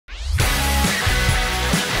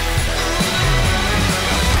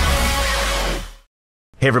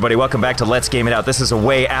Hey everybody, welcome back to Let's Game It Out. This is a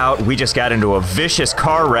way out. We just got into a vicious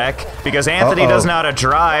car wreck because Anthony doesn't know how to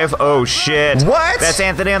drive. Oh shit. What? That's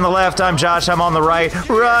Anthony on the left, I'm Josh, I'm on the right.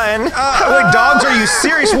 Run! Wait, dogs, are you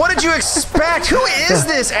serious? What did you expect? Who is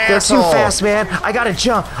this asshole? They're too fast, man. I gotta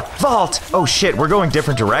jump. Vault! Oh shit, we're going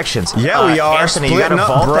different directions. Yeah, we are. Anthony, you gotta Splitting up,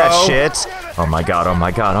 vault bro. that shit. Oh my god, oh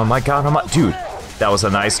my god, oh my god, oh my... Dude, that was a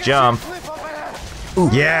nice jump. Ooh.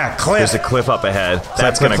 Yeah, cliff. There's a cliff up ahead.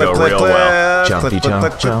 That's cliff, gonna go cliff, real cliff, well. cliff, Jumpy cliff, jump,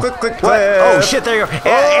 cliff, jump. cliff, cliff, What? cliff. Oh shit, there you go.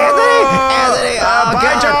 Anthony! Oh, bye,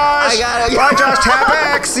 God. Josh! I gotta... Bye, Josh. Tap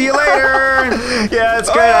X. See you later. Yeah, it's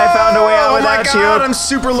great. I found a way out without you. Oh my God, you. I'm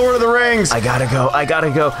super Lord of the Rings. I gotta go. I gotta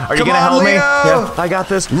go. Are you Come gonna on, help me? Leo. Yeah, I got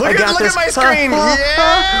this. Look I got at this. my screen. Whee!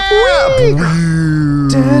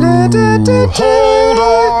 Hold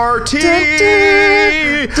RT.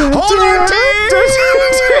 Hold RT.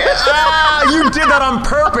 Ah, you did that on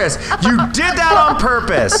purpose. You did that on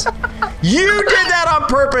purpose. You did that on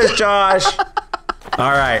purpose, Josh.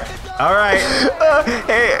 All right. All right.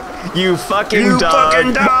 Hey, you fucking You dog.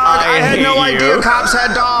 fucking dog. I had no hate idea you. cops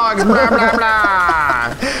had dogs. Blah, blah,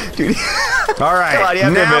 blah. Dude. All right. Come on, you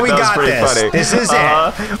have to now admit we that was got pretty this. funny. This is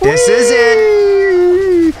it. This is it.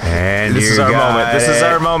 And This is our moment. This is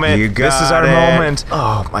our moment. You got This is our moment.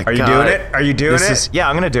 Oh my god. Are you doing it? Are you doing it? Yeah,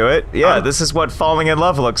 I'm gonna do it. Yeah, this is what falling in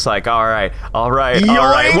love looks like. All right. All right. All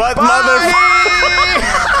right. Yoink, What bye.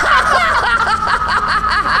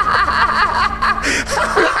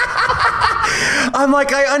 I'm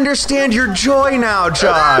like, I understand your joy now,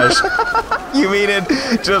 Josh. You mean it?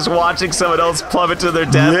 Just watching someone else plummet to their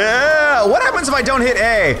death? Yeah. What happens if I don't hit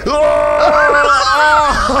A?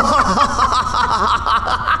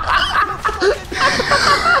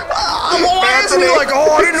 Why isn't he like,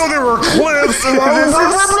 oh, I didn't know there were cliffs.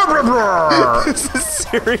 This is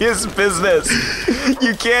serious business.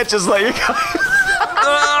 You can't just let your guy...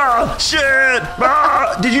 Shit!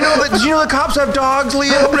 Did you know that? Did you know the cops have dogs,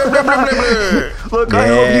 Leo? Look, I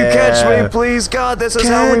hope you catch me, please. God, this is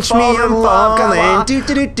how we fall in love. Come on.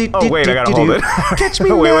 Oh wait, I gotta hold it. Catch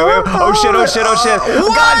me wait. now. Oh shit! Oh shit! Oh shit!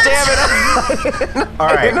 What? God damn it! All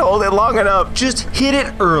I right, didn't hold it long enough. just hit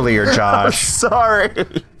it earlier, Josh. Sorry.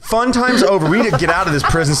 Fun time's over. We need to get out of this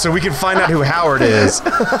prison so we can find out who Howard is.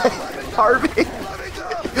 Harvey.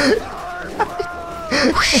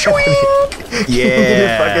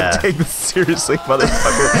 Yeah. Fucking take this seriously,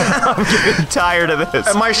 motherfucker. I'm getting tired of this.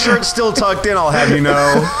 And my shirt's still tucked in, I'll have you know.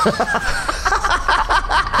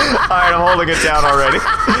 Alright, I'm holding it down already.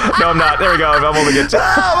 No, I'm not. There we go. I'm holding it down.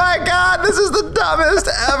 Oh my god, this is the dumbest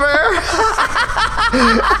ever.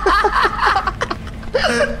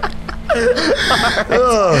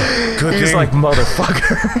 Good He's thing, like,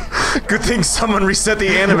 motherfucker. good thing someone reset the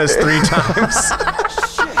Animus 3 times.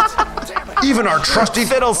 Even our trusty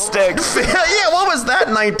Fiddlesticks. yeah, what was that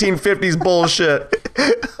 1950s bullshit?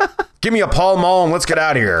 Give me a Pall Mall and let's get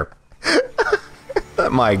out of here. Oh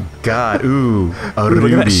my god, ooh, a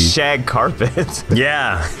Look at that ruby. shag carpet.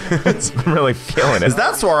 Yeah. I'm really feeling it. Is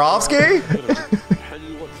that Swarovski?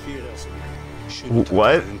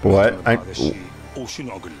 What? What?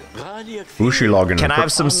 Ushilogin. Can I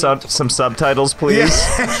have some subtitles, please?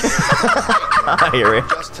 I hear it.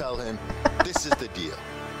 Just tell him this is the deal.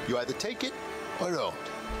 You either take it or don't.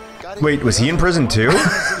 Got it? Wait, was he in prison too?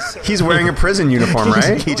 He's wearing a prison uniform,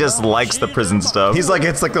 right? He just likes the prison stuff. He's like,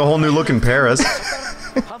 it's like the whole new look in Paris.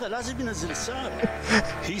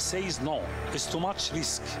 He says no. It's too much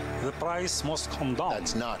risk. The price must come down.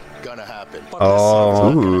 That's not gonna happen.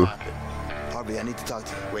 Oh. Ooh. Harvey, I need to talk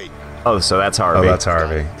to you. Wait. Oh, so that's Harvey. Oh, that's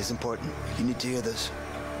Harvey. It's important. You need to hear this.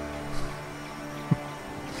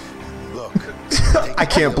 Look. I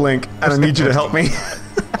can't blink. I don't need you to help me.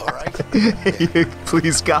 All right.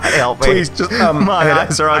 Please, God, help me. Please, just My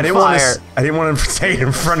eyes are on fire. I didn't want to say it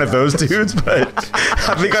in front of those dudes, but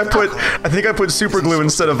I think I put super glue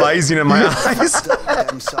instead of Visine in my eyes. Got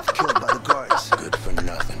himself killed by the guards. Good for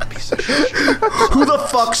nothing, piece of shit. Who the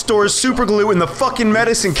fuck stores super glue in the fucking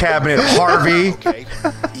medicine cabinet, Harvey? Okay.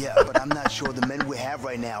 Yeah, but I'm not sure the men we have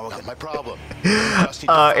right now are my problem.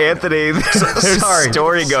 Anthony, there's Sorry. a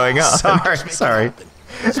story going on. Sorry.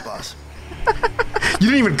 Yes, boss. You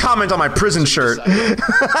didn't even comment on my prison shirt.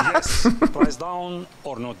 Yes, price down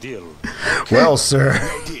or no deal. Well, sir,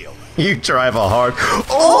 Deal. you drive a hard.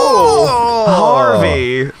 Oh,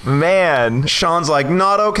 Harvey, man. Sean's like,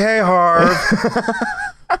 not okay, Harv.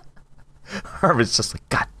 Harvey's just like,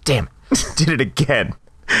 God damn it. Did it again.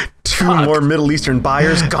 Two more Middle Eastern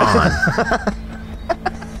buyers gone.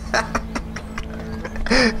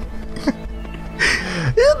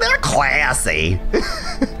 They're classy.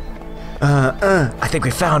 I think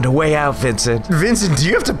we found a way out, Vincent. Vincent, do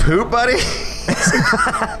you have to poop, buddy?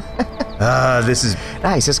 This is...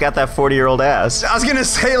 Nice, just got that 40-year-old ass. I was gonna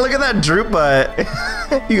say, look at that droop butt.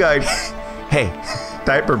 You got... Hey,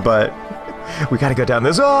 diaper butt. we gotta go down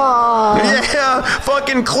this. Oh! Yeah,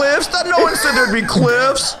 fucking cliffs. No one said there'd be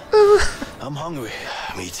cliffs. I'm hungry.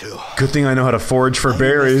 Me too. Good thing I know how to forage for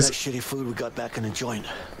berries. That shitty food we got back in the joint.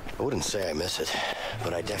 I wouldn't say I miss it,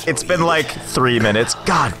 but I definitely. It's been eat like 3 minutes.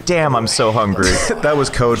 God damn, I'm so hungry. That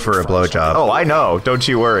was code for a blowjob. Oh, I know. Don't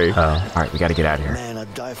you worry. All right, we gotta get out of here. Man,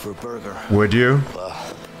 I'd die for a burger. Would you?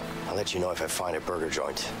 I'll let you know if I find a burger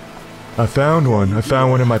joint. I found one. I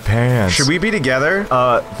found one in my pants. Should we be together?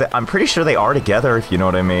 I'm pretty sure they are together, if you know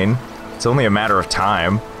what I mean. It's only a matter of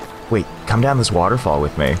time. Wait, come down this waterfall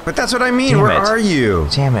with me. But that's what I mean. Damn Where it. are you?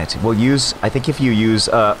 Damn it. We'll use, I think if you use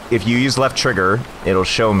left trigger, it'll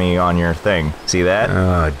show me on your thing. See that?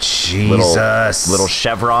 Oh, Jesus. Little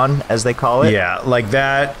chevron, as they call it. Yeah, like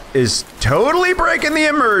that is totally breaking the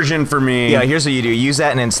immersion for me. Yeah, here's what you do. Use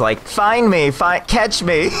that and it's like, find me, catch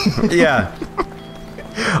me. Yeah.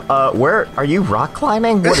 Where, are you rock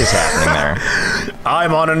climbing? What is happening there?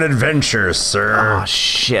 I'm on an adventure, sir. Oh,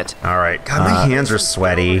 shit. All right. God, my hands are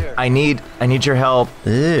sweaty. I need your help.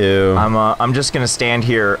 Ew. I'm just gonna stand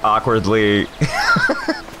here awkwardly.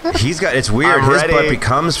 It's weird. I'm His ready. butt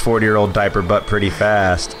becomes 40-year-old diaper butt pretty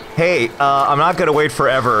fast. Hey, I'm not gonna wait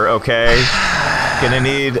forever, okay? Gonna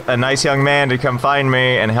need a nice young man to come find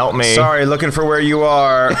me and help me. Sorry, looking for where you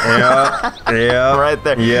are. Yeah. Yeah. Right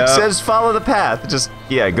there. Yeah. Says follow the path. Just,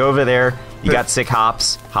 yeah, go over there. You got sick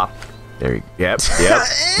hops. Hop. There you go. Yep.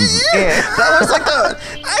 That was like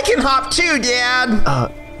I can hop too,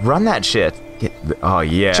 Dad. Run that shit. Oh,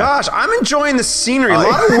 yeah. Josh, I'm enjoying the scenery. A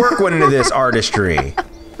lot of work went into this artistry.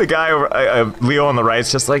 The guy over, Leo on the right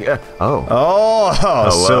is just like,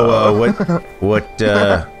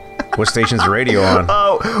 What station's the radio on?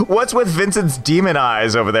 Oh, what's with Vincent's demon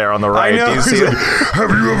eyes over there on the right? I know. Do you see it? Have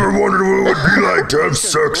you ever wondered what it would be like to have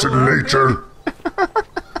sex in nature?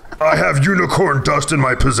 I have unicorn dust in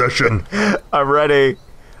my possession. I'm ready.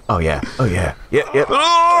 Oh, yeah. Oh, yeah. Yep.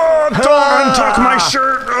 Oh, don't untuck my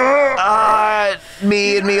shirt.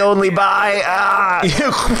 Me and me only by.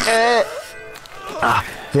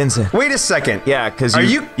 Vincent. Wait a second. Yeah, because Are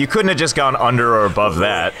you couldn't have just gone under or above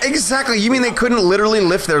that. Exactly. You mean they couldn't literally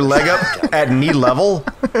lift their leg up at knee level?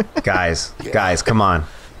 Guys, come on.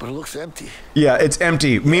 But it looks empty. Yeah, it's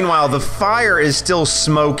empty. Meanwhile, the fire is still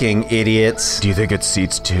smoking, idiots. Do you think it's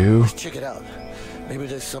seats too? Check it out. Maybe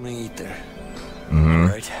there's something to eat there. Mm-hmm. All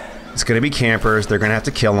right. It's gonna be campers. They're gonna have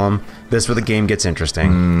to kill them. This is where the game gets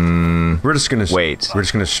interesting. We're just gonna wait. We're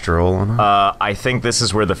just gonna stroll on them. I think this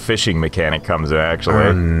is where the fishing mechanic comes in, actually.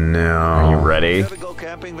 Oh no! Are you ready? You ever go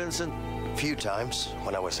camping, Vincent? A few times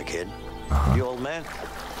when I was a kid. The old man?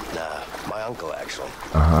 Nah, my uncle actually.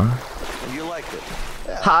 And you liked it?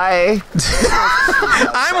 Hi.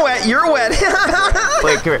 I'm wet. You're wet.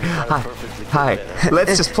 Wait, come here. Hi.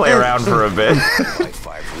 Let's just play around for a bit. Like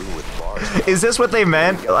 5 room with bars. Is this what they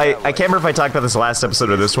meant? I can't remember if I talked about this last episode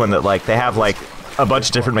or this one, that like they have like a bunch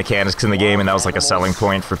of different mechanics in the game and that was like a selling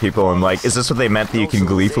point for people, and like, is this what they meant, that you can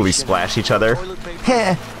gleefully splash each other?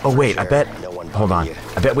 Heh. Oh wait, I bet, hold on.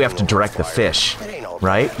 I bet we have to direct the fish,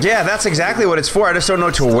 right? Yeah, that's exactly what it's for. I just don't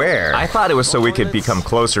know to where. I thought it was so we could become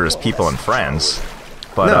closer as people and friends.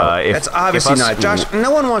 But no, that's obviously not. Josh,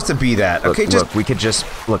 no one wants to be that. Look, Okay, just look, we could just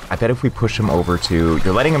look. I bet if we push them over to,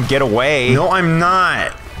 you're letting them get away. No, I'm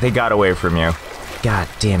not. They got away from you. God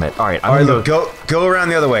damn it! All right, I'm All right, gonna look, go around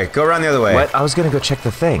the other way. Go around the other way. What? I was gonna go check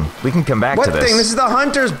the thing. We can come back What to this. thing? This is the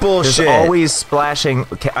hunter's bullshit. There's always splashing.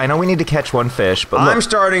 Okay, I know we need to catch one fish, but look, I'm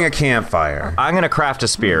starting a campfire. I'm gonna craft a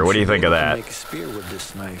spear. What do you think of that? Make a spear with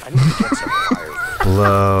this knife. I need to get some firewood.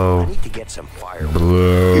 Blow. I need to get some firewood.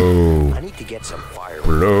 Blow. I need to get some firewood.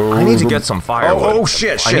 Blow. I need to get some firewood. Oh,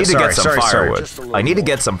 shit, I need to sorry, get some sorry, firewood. sorry. I need to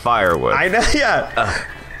get some firewood. I know, yeah.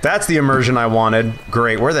 That's the immersion I wanted.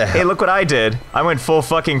 Great, where the hell? Hey, look what I did. I went full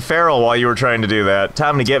fucking feral while you were trying to do that.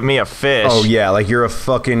 Time to get me a fish. Oh, yeah, like you're a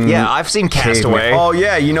fucking... Yeah, I've seen Castaway. caveman. Oh,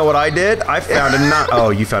 yeah, you know what I did? I found a knife. Oh,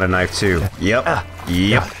 you found a knife, too. Yep.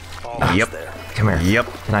 Yep. Yep. Come here. Yep.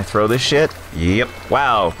 Can I throw this shit? Yep.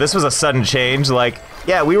 Wow, this was a sudden change. Like,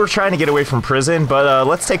 yeah, we were trying to get away from prison, but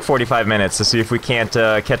let's take 45 minutes to see if we can't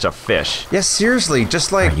catch a fish. Yeah, seriously,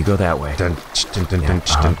 just like... Alright, you go that way. Dun, dun, dun, dun,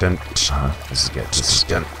 dun, dun, This is good. This is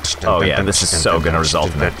dun, good. dun, Oh dun, yeah, dun, this is dun, so dun, gonna dun,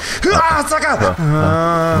 result dun, in dun. it. Ah,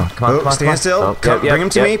 sucker! Come on, Stand still. Oh, Bring him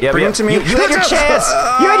to me. Bring him to me. You had your chance.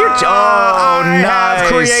 You had your chance. Oh, I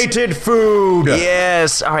have nice. created food.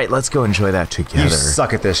 Yes. All right, let's go enjoy that together. You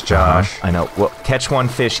suck at this, Josh. I know. Well, catch one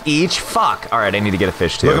fish each. Fuck. All right, I need to get a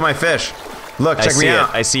fish too. Look at my fish. Look, I check see me out.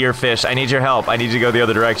 it. I see your fish. I need your help. I need you to go the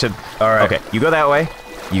other direction. All right. Okay, you go that way.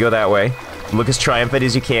 You go that way. look as triumphant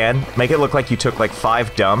as you can. Make it look like you took like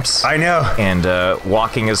 5 dumps. I know. And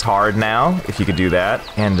walking is hard now, if you could do that.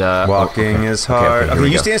 And walking is hard. Okay,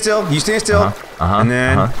 you stand still. You stand still. And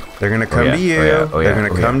then they're gonna come to you. They're gonna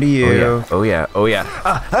come to you. Oh yeah.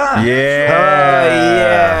 Yeah.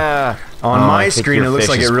 Yeah. On my screen, it looks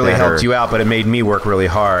like it really helped you out, but it made me work really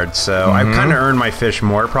hard. So I've kind of earned my fish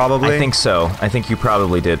more, probably. I think so. I think you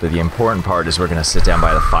probably did. But the important part is we're gonna sit down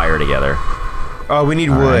by the fire together. Oh, we need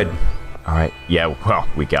wood. All right. Yeah. Well,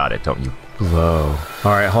 we got it. Don't you blow.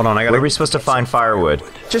 All right. Hold on. I gotta. Where are we supposed to find firewood?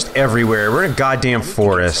 Just everywhere. We're in a goddamn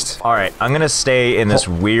forest. All right. I'm gonna stay in this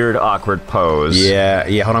weird, awkward pose. Yeah.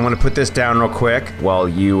 Hold on. I'm gonna put this down real quick. While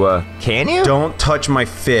you, can you? Don't touch my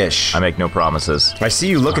fish. I make no promises. I see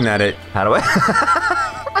you looking at it. How do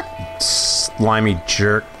I? Slimy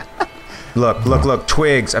jerk. Look.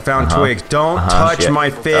 Twigs. I found twigs. Don't touch my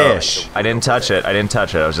fish. Oh, I didn't touch it.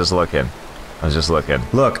 I was just looking.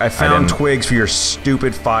 Look, I found twigs for your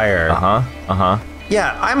stupid fire.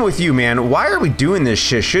 Yeah, I'm with you, man. Why are we doing this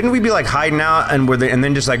shit? Shouldn't we be like hiding out and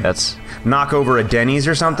then just like knock over a Denny's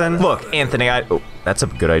or something? Look, Anthony, that's a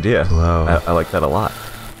good idea. I like that a lot.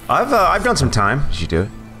 I've done some time. Did you do it?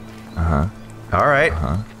 All right.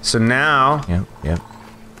 So now. Yep.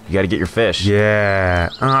 You got to get your fish. Yeah.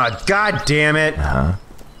 God damn it.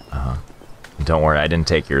 Don't worry, I didn't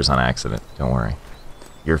take yours on accident. Don't worry.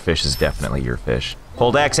 Your fish is definitely your fish.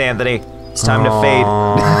 Hold X, Anthony. It's time to fade.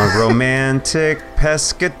 Romantic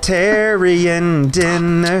pescatarian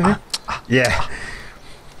dinner. Yeah.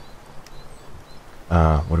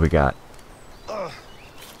 What do we got?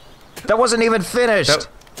 That wasn't even finished.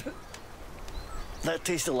 That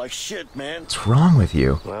tasted like shit, man. What's wrong with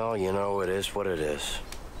you? Well, you know, it is what it is.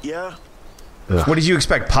 Yeah? Ugh. What did you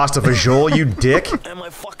expect? Pasta fagioli, you dick? And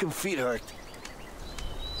my fucking feet hurt.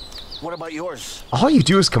 What about yours? All you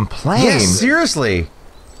do is complain. Yes, seriously.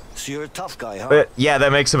 So you're a tough guy, huh? Yeah,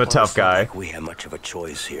 that makes him a tough guy. We have much of a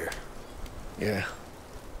choice here. Yeah.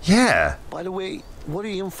 Yeah. By the way, what are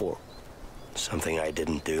you in for? Something I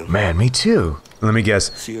didn't do. Man, me too. Let me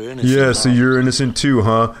guess. So you're innocent. Yeah, so you're innocent too,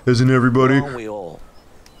 huh? Isn't everybody? Aren't we all?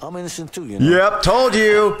 I'm innocent too, you know. Yep, told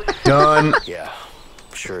you. Done. Yeah,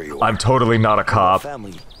 sure you are. I'm totally not a cop.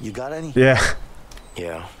 Family, you got any? Yeah.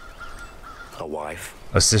 Yeah. A wife.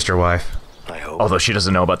 A sister wife. I hope. Although she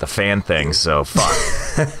doesn't know about the fan thing, so fuck.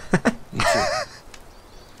 Me too.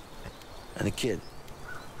 And a kid.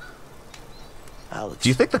 Alex. Do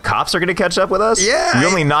you think the cops are gonna catch up with us? Yeah. You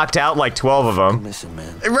only knocked out like 12 of them. Missing,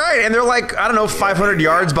 man. Right, and they're like, I don't know, 500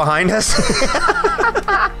 yards behind us.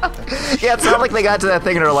 Yeah, it's not like they got to that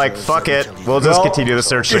thing and are like, fuck it, we'll just continue the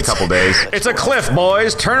search in a couple days. It's a cliff,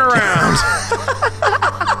 boys. Turn around.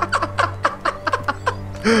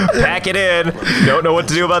 Pack it in. Don't know what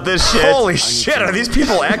to do about this shit. Holy shit, are these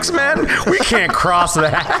people X-Men? We can't cross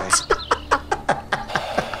that.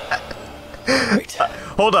 Right.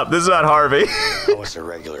 Hold up, this is not Harvey. I was a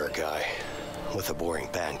regular guy with a boring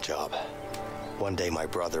bank job. One day my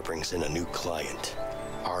brother brings in a new client,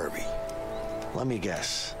 Harvey. Let me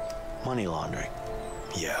guess. Money laundering.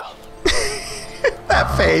 Yeah.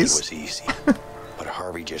 That face. It was easy. But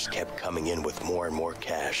Harvey just kept coming in with more and more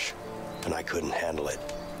cash, and I couldn't handle it.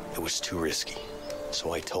 It was too risky.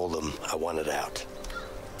 So I told him I wanted out.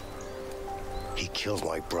 He killed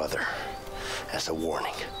my brother as a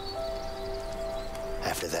warning.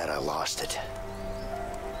 After that, I lost it.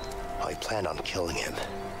 I planned on killing him.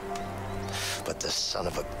 But the son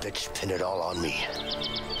of a bitch pinned it all on me.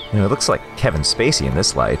 You know, it looks like Kevin Spacey in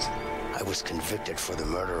this light. I was convicted for the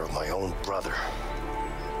murder of my own brother.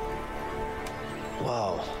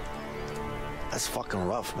 Wow. That's fucking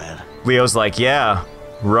rough, man. Leo's like, yeah,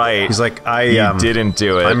 right. He's like, you didn't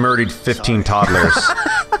do it. I murdered 15 toddlers.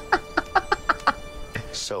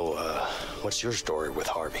 So, what's your story with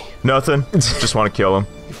Harvey? Nothing. Just want to kill him.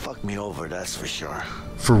 You fucked me over, that's for sure.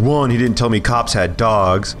 For one, he didn't tell me cops had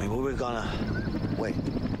dogs. Maybe we're gonna... Wait,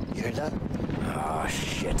 you heard that? Oh,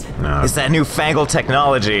 shit. No. It's that newfangled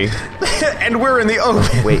technology. And we're in the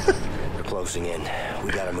open. Wait. They're closing in.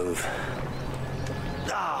 We gotta move.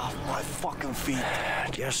 Ah, my fucking feet.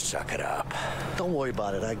 Just suck it up. Don't worry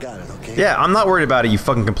about it, I got it, okay? Yeah, I'm not worried about it, you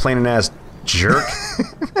fucking complaining ass jerk.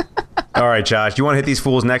 All right, Josh, you want to hit these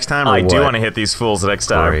fools next time, or I what? do want to hit these fools next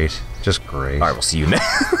time. Great. Just great. All right, we'll see you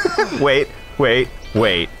next. Wait.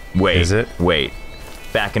 Is it? Wait.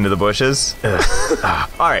 Back into the bushes. All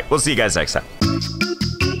right, we'll see you guys next time.